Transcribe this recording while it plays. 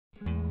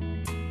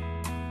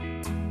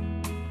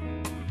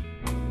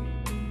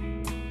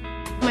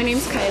my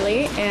name's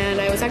Kylie,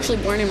 and I was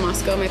actually born in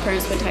Moscow. My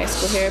parents went to high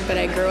school here, but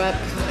I grew up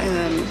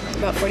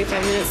about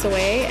 45 minutes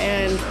away,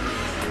 and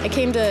I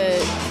came to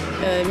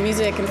a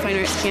music and fine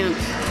arts camp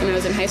when I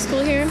was in high school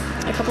here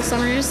a couple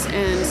summers,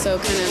 and so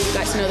kind of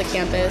got to know the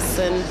campus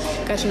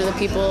and got to know the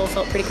people,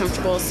 felt pretty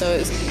comfortable, so it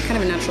was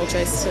kind of a natural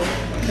choice to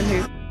come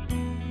here.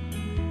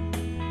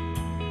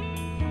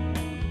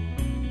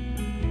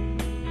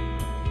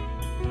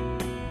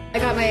 I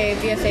got my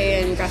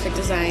BFA in graphic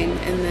design,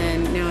 and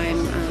then now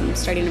I'm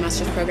starting a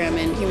master's program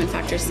in human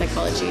factors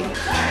psychology.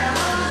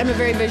 I'm a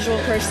very visual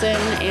person,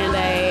 and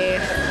I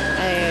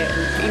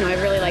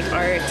really like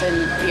art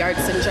and the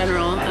arts in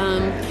general.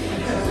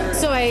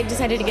 So I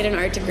decided to get an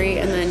art degree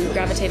and then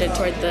gravitated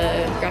toward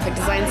the graphic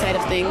design side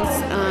of things.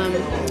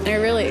 And I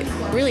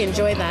really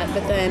enjoyed that,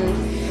 but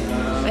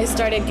then I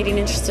started getting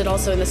interested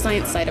also in the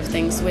science side of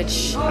things,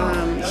 which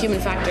human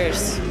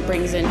factors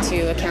brings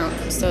into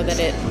account, so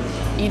that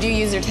you do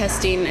user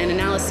testing and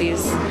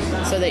analyses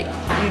so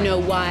that you know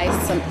why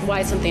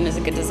something is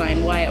a good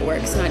design, why it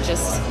works, not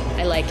just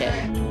I like it.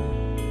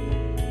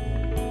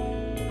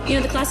 You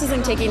know, the classes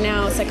I'm taking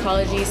now,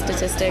 psychology,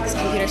 statistics,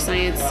 computer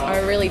science,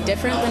 are really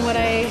different than what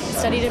I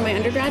studied in my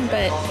undergrad,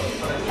 but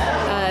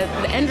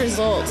the end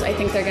result, I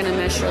think they're going to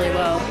mesh really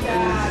well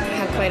and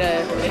have quite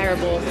a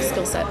hireable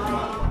skill set.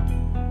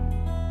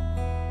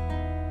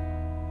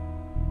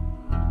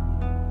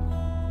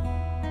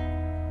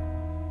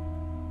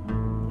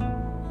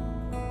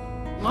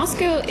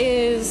 Moscow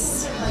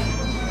is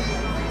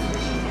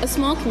a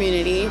small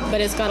community,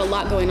 but it's got a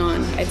lot going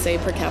on, I'd say,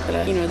 per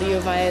capita. You know, the U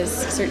of I is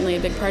certainly a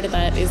big part of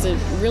that. It's a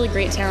really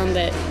great town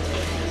that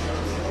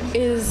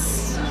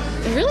is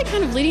really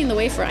kind of leading the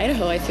way for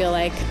Idaho, I feel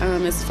like,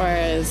 as far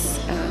as,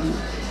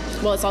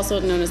 well, it's also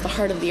known as the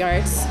heart of the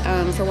arts,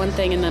 for one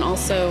thing, and then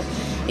also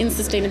in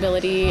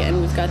sustainability, and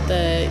we've got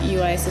the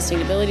UI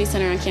Sustainability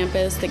Center on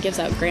campus that gives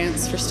out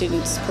grants for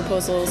students'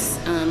 proposals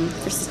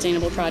for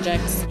sustainable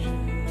projects.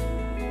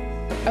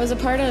 I was a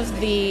part of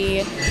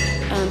the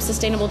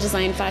Sustainable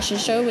Design Fashion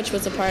Show, which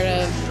was a part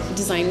of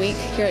Design Week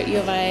here at U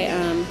of I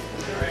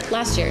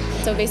last year.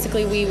 So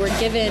basically we were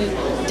given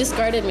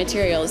discarded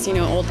materials, you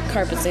know, old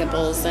carpet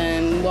samples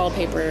and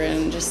wallpaper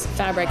and just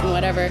fabric and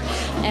whatever.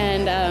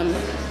 And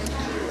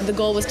the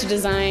goal was to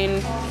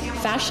design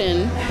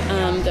fashion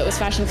that was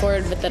fashion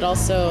forward, but that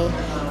also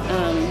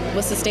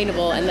was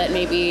sustainable and that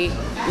maybe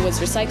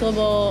was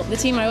recyclable. The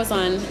team I was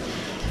on,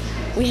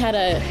 we had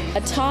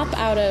a top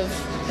out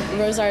of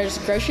Rosar's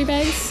grocery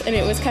bags, and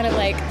it was kind of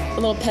like a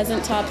little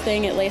peasant top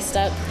thing, it laced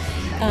up,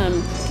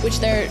 which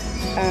their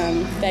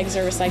bags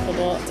are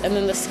recyclable. And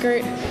then the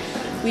skirt,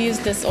 we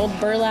used this old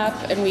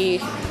burlap, and we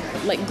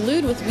like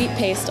glued with wheat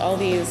paste all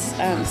these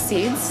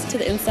seeds to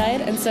the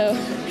inside, and so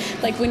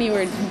like when you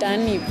were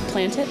done, you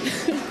plant it.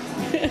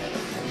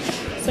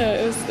 So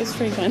it was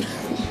pretty fun.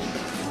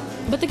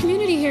 But the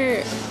community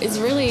here is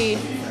really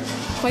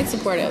quite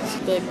supportive.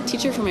 The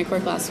teacher for my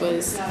core class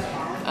was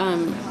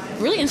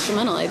really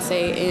instrumental, I'd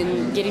say,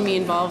 in getting me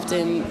involved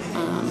in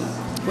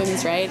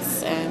women's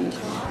rights and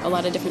a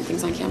lot of different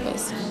things on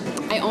campus.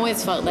 I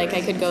always felt like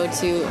I could go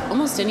to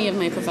almost any of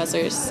my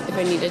professors if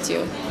I needed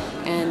to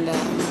and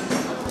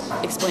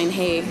explain,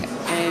 hey,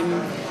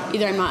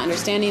 I'm not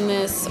understanding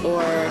this,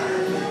 or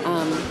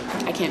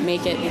I can't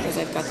make it because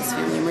I've got this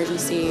family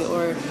emergency,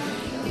 or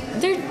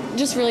they're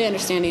just really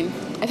understanding.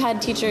 I've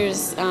had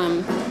teachers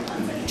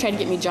try to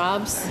get me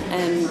jobs,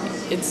 and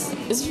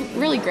it's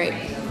really great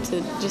to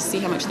just see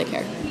how much they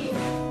care.